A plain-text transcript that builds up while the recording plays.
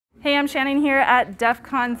Sam Shannon here at DEF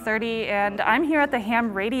CON 30, and I'm here at the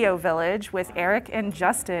Ham Radio Village with Eric and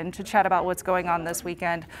Justin to chat about what's going on this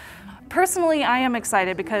weekend. Personally, I am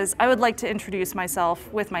excited because I would like to introduce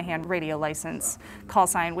myself with my ham radio license call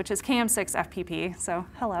sign, which is KM6FPP. So,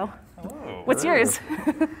 hello. Hello. What's yours?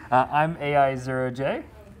 I'm AI0J.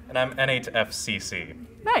 And I'm N8FCC.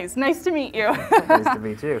 Nice to meet you. Nice to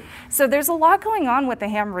meet you. So there's a lot going on with the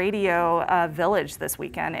Ham Radio Village this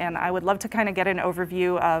weekend, and I would love to kind of get an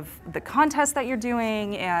overview of the contest that you're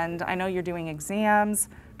doing, and I know you're doing exams,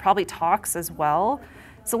 probably talks as well.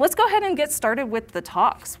 So let's go ahead and get started with the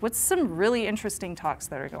talks. What's some really interesting talks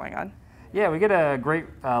that are going on? Yeah, we get a great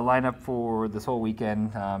lineup for this whole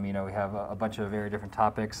weekend. We have a bunch of very different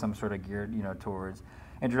topics, some sort of geared, towards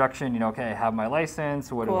introduction, okay, I have my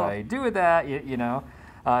license, what Cool. do I do with that,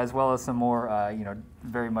 as well as some more,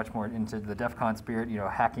 very much more into the DEF CON spirit,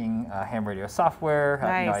 hacking ham radio software.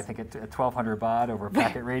 Nice. I think at 1200 baud over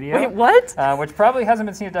packet radio. Wait, what? Which probably hasn't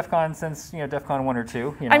been seen at DEF CON since, DEF CON 1 or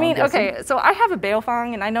 2. I mean, okay, so I have a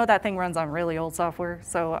Baofeng, and I know that thing runs on really old software.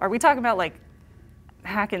 So are we talking about like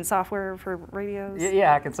hacking software for radios?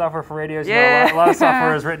 Yeah, hacking software for radios. Yeah. A lot of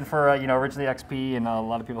software is written for, originally XP, and a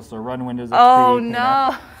lot of people still run Windows XP. Oh,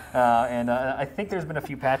 no. I think there's been a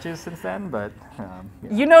few patches since then, but...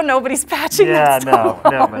 Nobody's patching that stuff.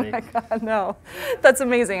 nobody. Oh my God, no. That's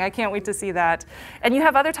amazing. I can't wait to see that. And you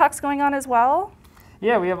have other talks going on as well?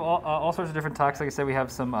 Yeah, we have all sorts of different talks. Like I said, we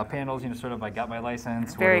have some panels, sort of I got my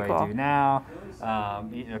license, Very what do cool. I do now?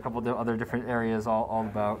 A couple of other different areas, all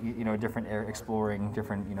about, different exploring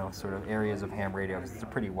different, sort of areas of ham radio, because it's a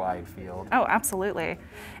pretty wide field. Oh, absolutely.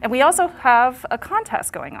 And we also have a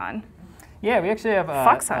contest going on. Yeah, we actually have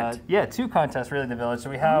Fox Hunt. two contests really in the village. So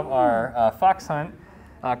we have our Fox Hunt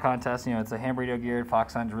contest. It's a ham radio geared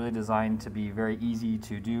Fox Hunt, really designed to be very easy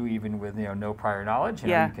to do, even with no prior knowledge.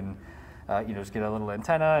 Yeah. You can just get a little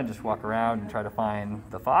antenna and just walk around and try to find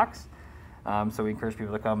the fox. So we encourage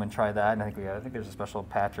people to come and try that. And I think there's a special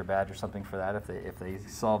patch or badge or something for that if they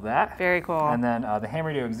solve that. Very cool. And then the ham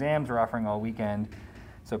radio exams we're offering all weekend,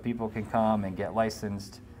 so people can come and get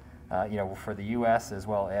licensed. For the U.S. as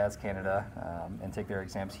well as Canada, and take their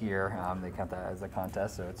exams here. They count that as a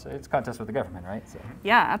contest, so it's a contest with the government, right? So.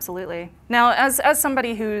 Yeah, absolutely. Now, as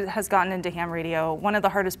somebody who has gotten into ham radio, one of the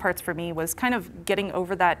hardest parts for me was kind of getting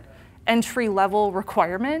over that entry-level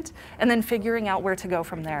requirement and then figuring out where to go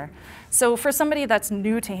from there. So for somebody that's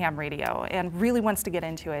new to ham radio and really wants to get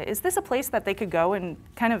into it, is this a place that they could go and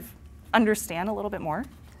kind of understand a little bit more?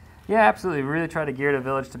 Yeah, absolutely. We really try to gear the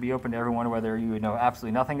village to be open to everyone, whether you know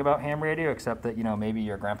absolutely nothing about ham radio, except that maybe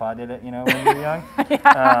your grandpa did it, when you were young,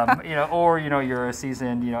 Yeah. Or you're a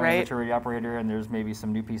seasoned, Right. amateur radio operator, and there's maybe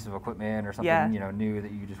some new piece of equipment or something, Yeah. New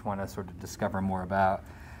that you just want to sort of discover more about.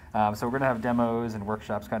 So we're going to have demos and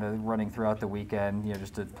workshops kind of running throughout the weekend,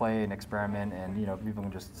 just to play and experiment, and people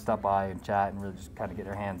can just stop by and chat and really just kind of get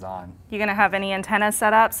their hands on. You gonna have any antennas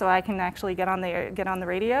set up so I can actually get on the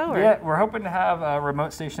radio? Or? Yeah, we're hoping to have a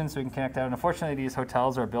remote station so we can connect out. And unfortunately, these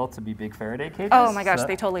hotels are built to be big Faraday cages. Oh my gosh, so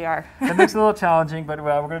they totally are. It makes it a little challenging, but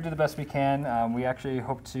we're going to do the best we can. We actually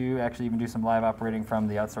hope to even do some live operating from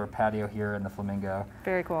the outdoor patio here in the Flamingo.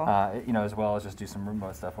 Very cool. As well as just do some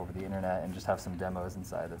remote stuff over the internet and just have some demos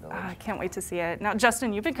inside the village. I can't wait to see it. Now,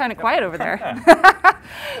 Justin, you've been kind of quiet over there.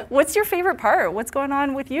 What's your favorite part? What's going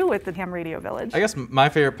on with you with the Ham Radio Village? I guess my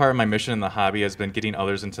favorite part of my mission in the hobby has been getting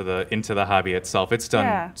others into the hobby itself. It's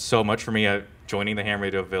done so much for me. Joining the Ham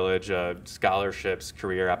Radio Village, scholarships,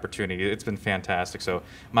 career opportunity. It's been fantastic. So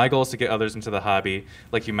my goal is to get others into the hobby.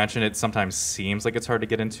 Like you mentioned, it sometimes seems like it's hard to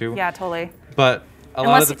get into. Yeah, totally. But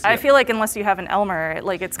I feel like unless you have an Elmer,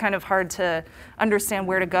 it's kind of hard to understand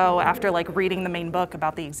where to go after reading the main book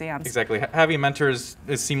about the exams. Exactly. Having mentors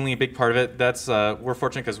is seemingly a big part of it. That's we're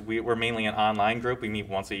fortunate because we're mainly an online group. We meet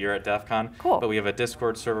once a year at DEF CON. Cool. But we have a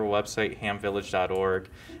Discord server website, hamvillage.org,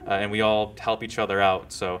 and we all help each other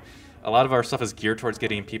out. So a lot of our stuff is geared towards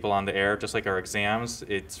getting people on the air, just like our exams.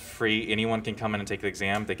 It's free. Anyone can come in and take the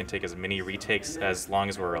exam. They can take as many retakes as long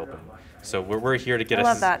as we're open. So we're here to get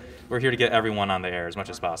we're here to get everyone on the air as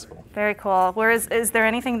much as possible. Very cool. Is there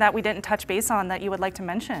anything that we didn't touch base on that you would like to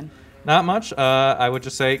mention? Not much. I would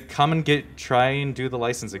just say come and try and do the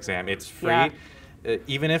license exam. It's free. Yeah.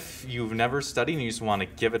 Even if you've never studied and you just want to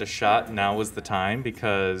give it a shot, now is the time,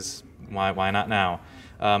 because why not now?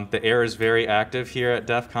 The air is very active here at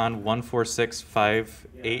DEF CON.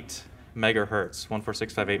 14658 megahertz.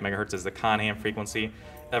 14658 megahertz is the con ham frequency.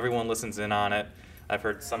 Everyone listens in on it. I've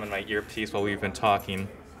heard some in my earpiece while we've been talking.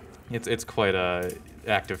 It's quite a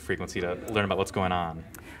active frequency to learn about what's going on.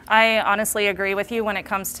 I honestly agree with you when it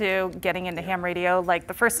comes to getting into ham radio. Like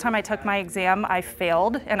the first time I took my exam, I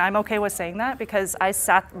failed, and I'm okay with saying that because I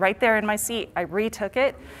sat right there in my seat. I retook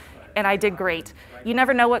it, and I did great. You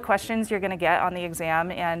never know what questions you're going to get on the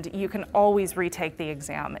exam, and you can always retake the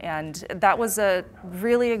exam. And that was a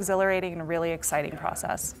really exhilarating and really exciting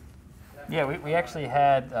process. Yeah, we actually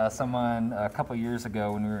had someone a couple years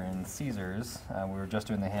ago when we were in Caesars. We were just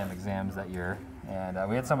doing the ham exams that year, and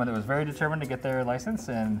we had someone that was very determined to get their license,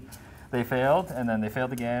 and they failed, and then they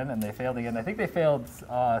failed again, and they failed again. I think they failed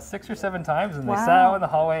 6 or 7 times, and they sat out in the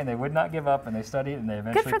hallway, and they would not give up, and they studied, and they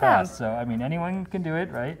eventually passed. So, I mean, anyone can do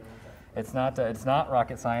it, right? It's not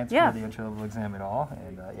rocket science for the entry-level exam at all,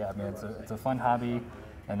 and yeah, I mean, it's a fun hobby.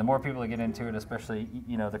 And the more people that get into it, especially,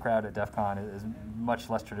 you know, the crowd at DEF CON is much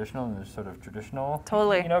less traditional than the sort of traditional,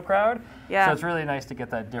 you know, crowd. Yeah. So it's really nice to get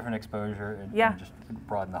that different exposure and just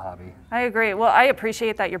broaden the hobby. I agree. Well, I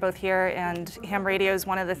appreciate that you're both here, and ham radio is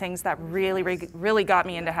one of the things that really got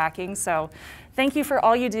me into hacking. So thank you for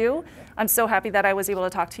all you do. I'm so happy that I was able to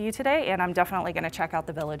talk to you today, and I'm definitely going to check out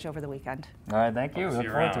the Village over the weekend. All right, thank you. We look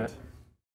forward to it.